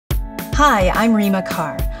Hi, I'm Rima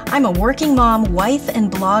Carr. I'm a working mom, wife,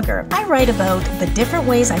 and blogger. I write about the different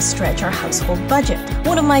ways I stretch our household budget.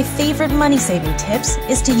 One of my favorite money-saving tips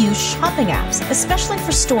is to use shopping apps, especially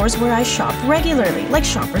for stores where I shop regularly, like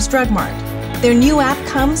Shoppers Drug Mart. Their new app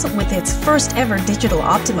comes with its first ever digital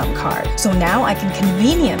Optimum card, so now I can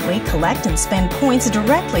conveniently collect and spend points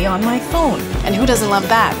directly on my phone. And who doesn't love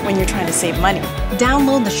that when you're trying to save money?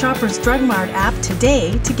 Download the Shoppers Drug Mart app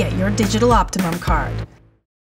today to get your digital Optimum card.